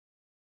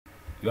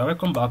You are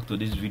welcome back to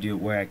this video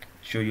where I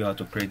show you how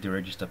to create the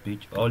register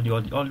page. All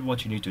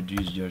what you need to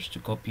do is just to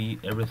copy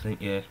everything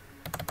here,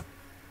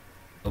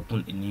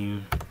 open a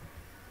new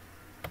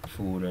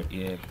folder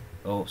here,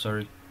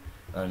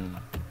 and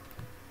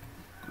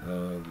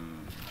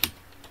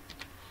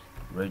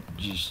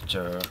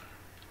register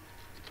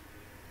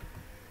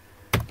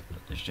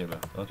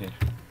HTML. Okay,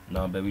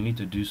 now but we need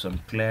to do some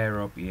clear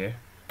up here.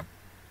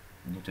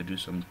 We need to do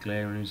some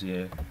clearance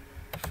here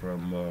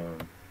from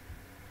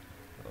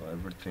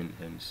everything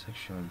in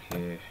section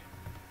here.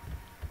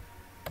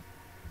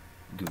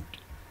 Good.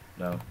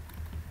 Now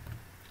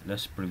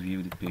let's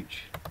preview the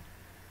page.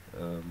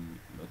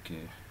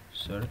 Okay,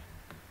 sorry,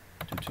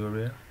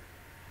 tutorial,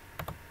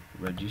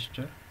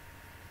 register,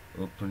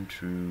 open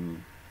through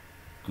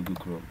Google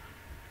Chrome.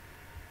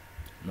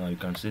 Now you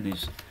can see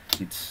this,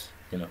 it's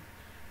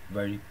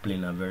very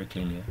plain and very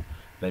clean here,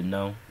 but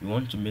now we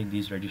want to make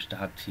this register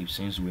active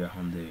since we are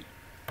on the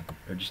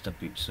register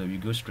page. So you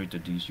go straight to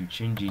this, you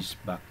change this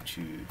back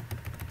to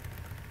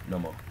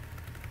normal,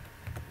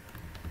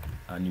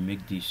 and you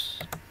make this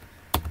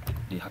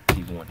the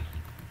active one.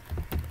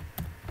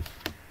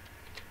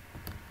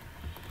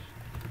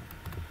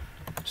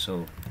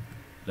 So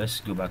let's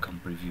go back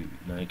and preview.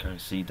 Now you can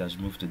see it has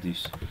moved to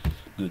this.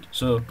 Good.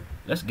 So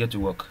let's get to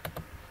work.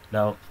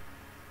 Now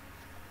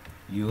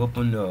you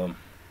open the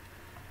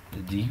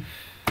div,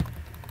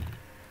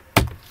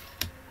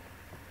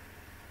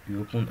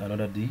 you open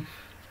another div.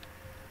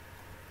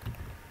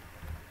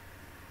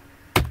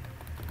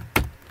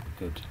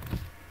 Good.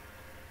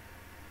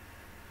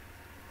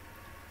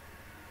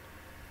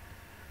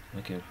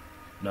 Okay,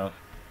 now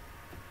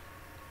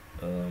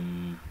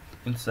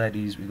inside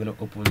these we're gonna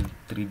open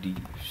 3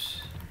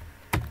 divs.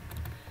 You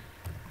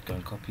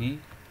can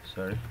copy,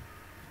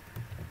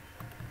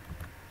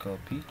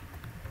 copy.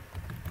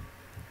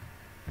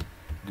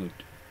 Good.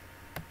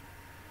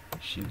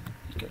 Shift,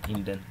 you can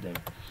indent them.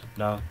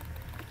 Now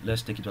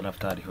let's take it one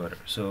after the other.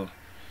 So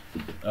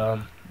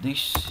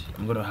this,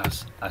 I'm gonna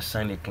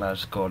assign a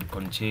class called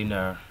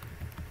container.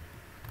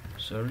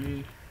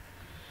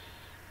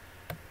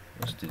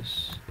 What's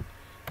this?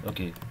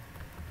 Okay,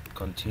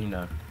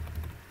 container.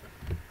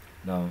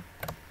 Now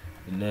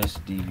the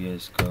next div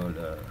is called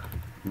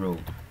row.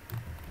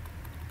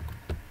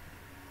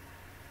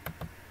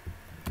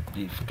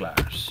 Div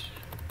class.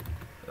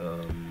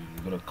 I'm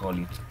gonna call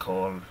it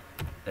call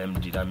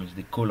md. That means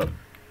the column.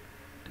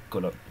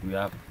 We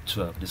have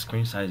 12. The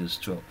screen size is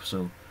 12.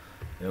 So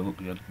you're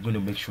going to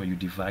make sure you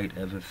divide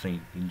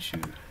everything into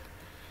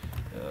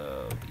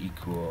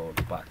equal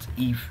parts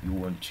if you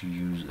want to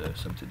use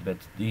something. But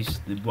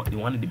the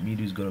one in the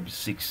middle is going to be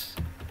 6.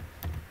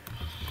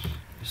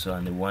 So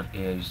and the one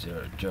here is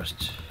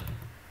just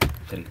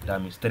 3.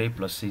 That means 3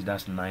 plus 6,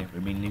 that's 9.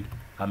 Remaining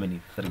how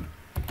many? 3.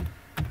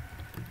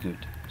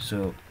 Good.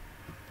 So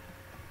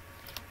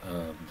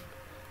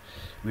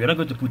we are not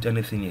going to put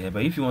anything here,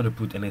 but if you want to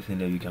put anything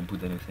there, you can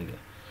put anything there.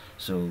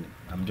 So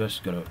I'm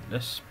just gonna,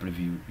 let's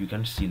preview. You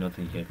can see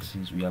nothing yet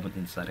since we haven't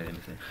inserted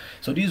anything.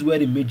 So this is where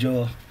the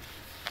major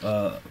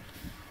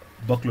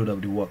buckload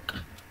of the work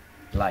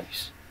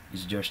lies.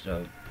 It's just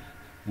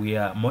we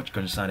are much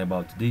concerned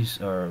about this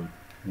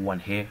one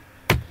here.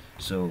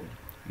 So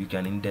you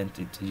can indent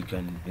it, you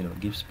can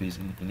give space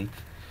in it.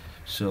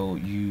 So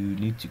you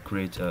need to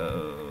create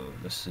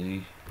let's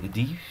say a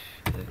div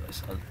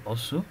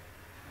also.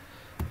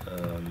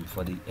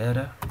 For the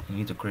header you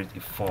need to create a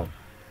form.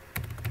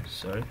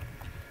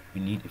 We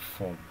need a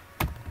form.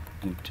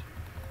 Good.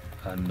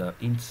 And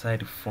inside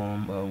the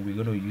form we're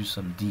going to use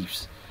some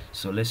divs.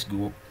 So let's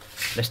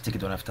take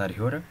it one after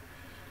the other.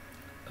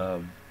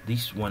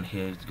 This one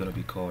here is going to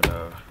be called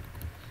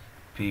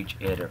page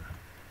header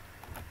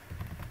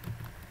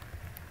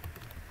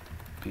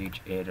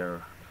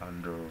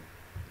under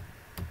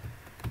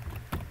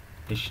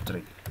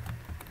h3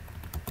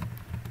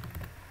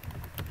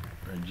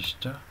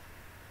 register.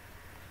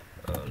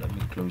 Let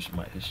me close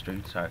my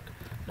history tag.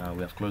 Now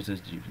we have closed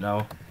this div.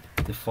 Now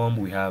the form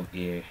we have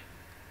here,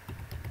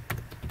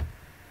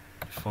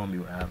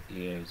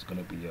 is going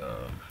to be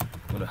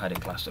going to add a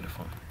class to the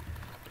form.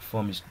 The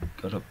form is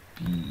going to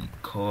be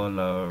called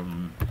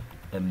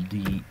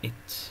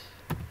md8.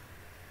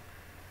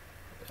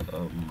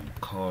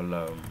 Call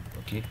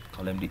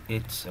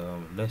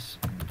md8. Let's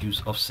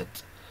use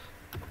offset.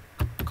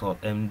 Call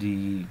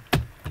md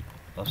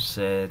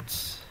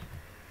offset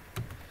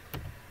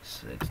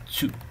set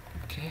 2.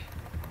 Okay,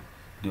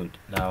 good.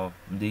 Now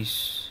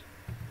this,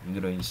 I'm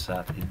going to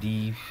insert a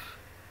div.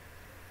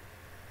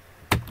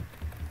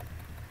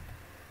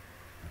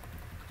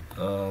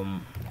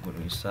 I'm going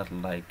to insert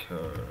like 2,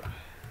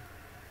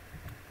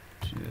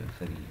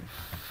 3,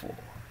 4.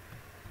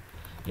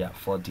 Yeah,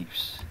 4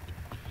 divs.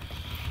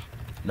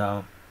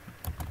 Now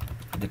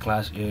the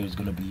class here is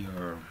going to be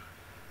our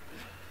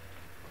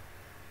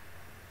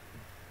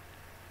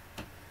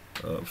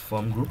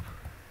form group.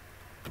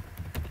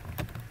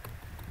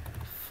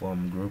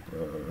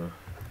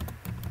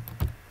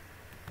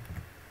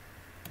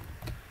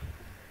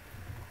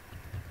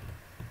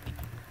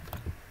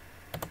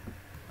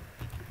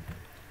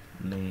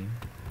 name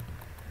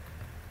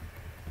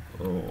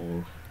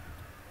or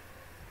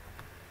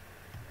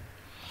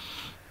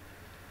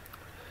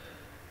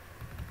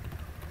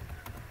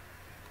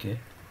okay,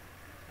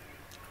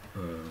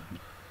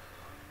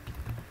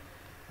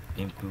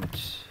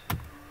 input,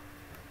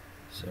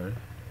 sorry,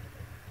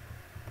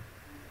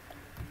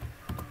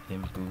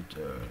 input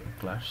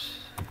class,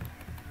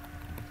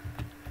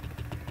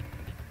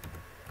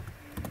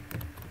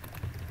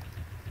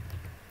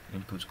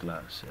 input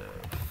class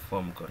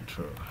form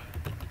control.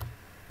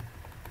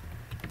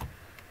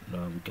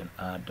 Now we can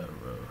add a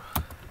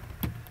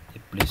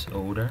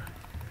placeholder.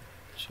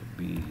 Should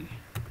be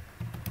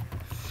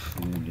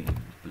full name,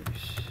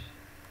 please.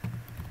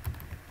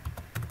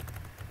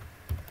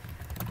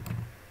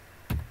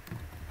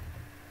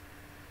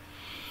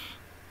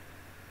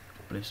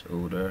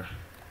 Placeholder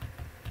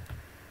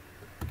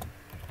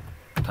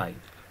type.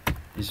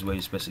 This is where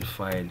you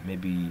specify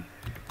maybe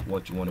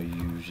what you want to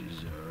use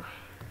is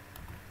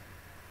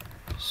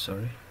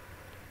sorry,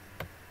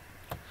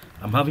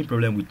 I'm having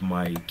problem with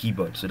my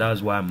keyboard, so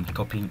that's why I'm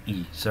copying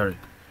E. Sorry,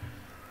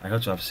 I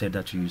ought to have said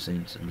that to you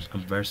since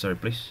I'm very sorry,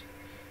 please.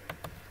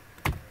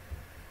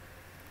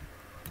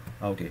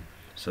 Okay,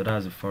 so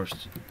that's the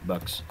first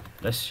box.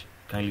 Let's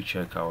kindly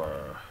check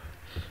our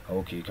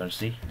okay, you can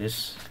see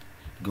this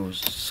goes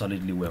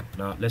solidly well.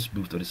 Now let's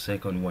move to the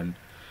second one.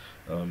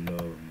 I'm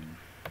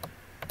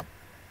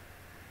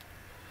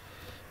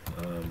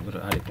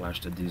gonna add a class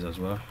to this as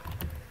well.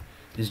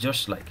 It's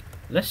just like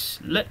let's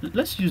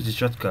use the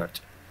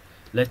shortcut.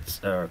 Let's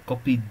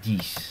copy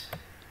this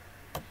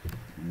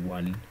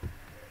one,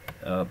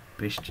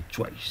 paste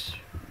twice,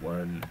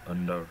 one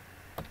under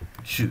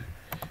two.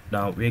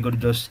 Now we're going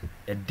to just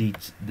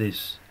edit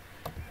this.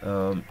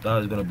 That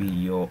is going to be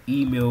your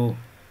email,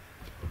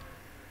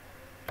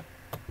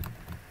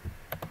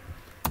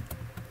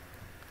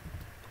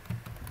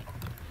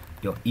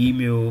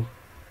 email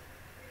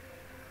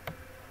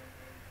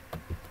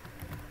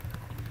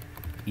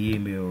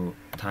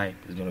type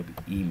is going to be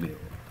email.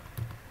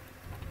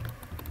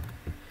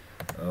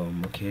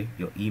 Okay,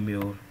 your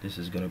email, this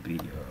is going to be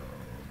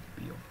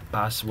your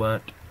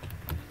password.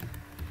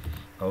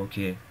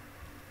 Okay,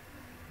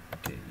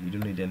 you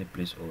don't need any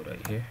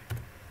placeholder here.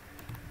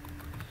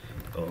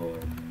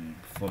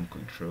 Form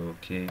control.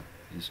 Okay,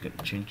 it's going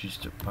to change this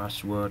to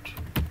password.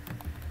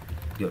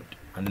 Good.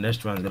 And the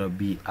next one is going to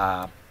be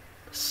a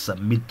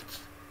submit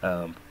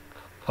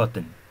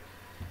button.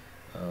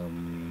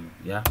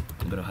 Yeah,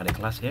 I'm going to add a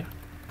class here,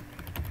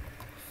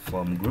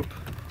 form group.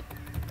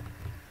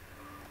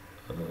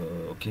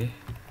 Okay,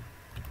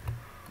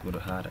 I'm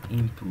going to add an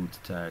input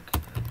tag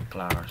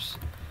class.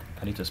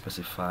 I need to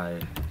specify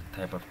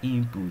type of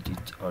input.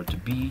 It ought to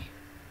be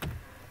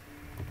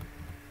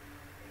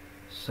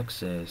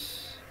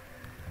success.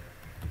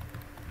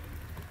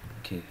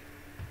 Okay,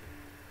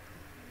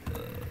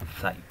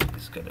 type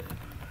is gonna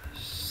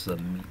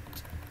submit.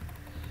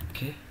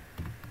 Okay,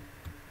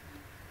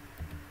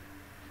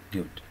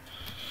 good.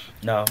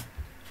 Now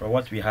for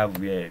what we have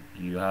here,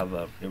 you have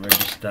a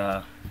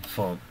register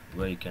form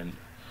where you can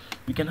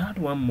add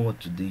one more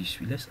to this.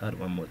 Let's add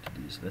one more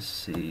to this. Let's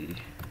say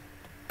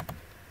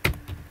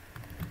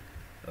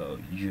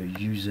your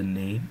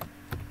username,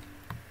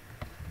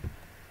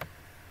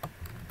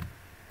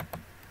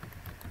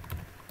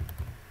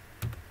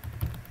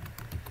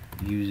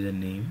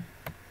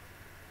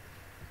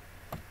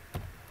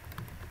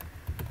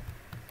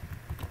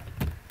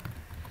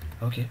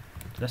 okay,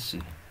 let's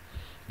see.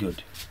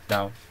 Good.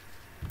 Now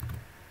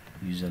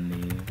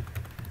username,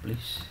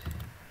 please.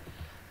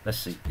 Let's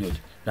see. Good.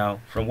 Now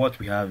from what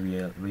we have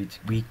here,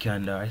 we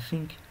can I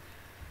think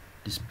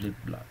display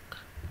black.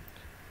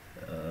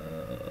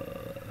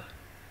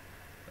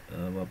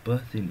 Our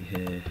birth in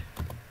here.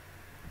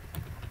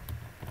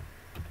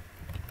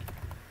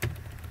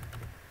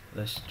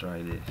 Let's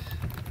try this.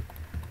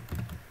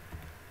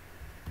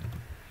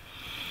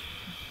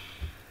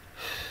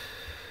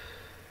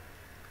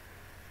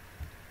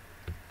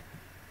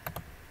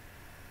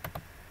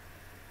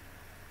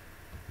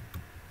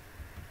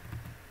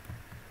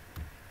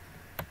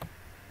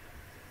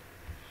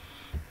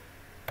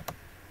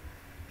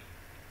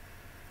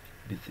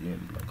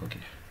 Lithium block. Okay.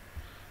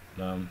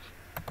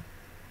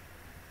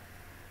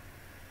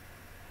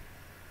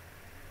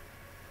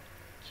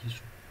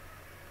 Jesus.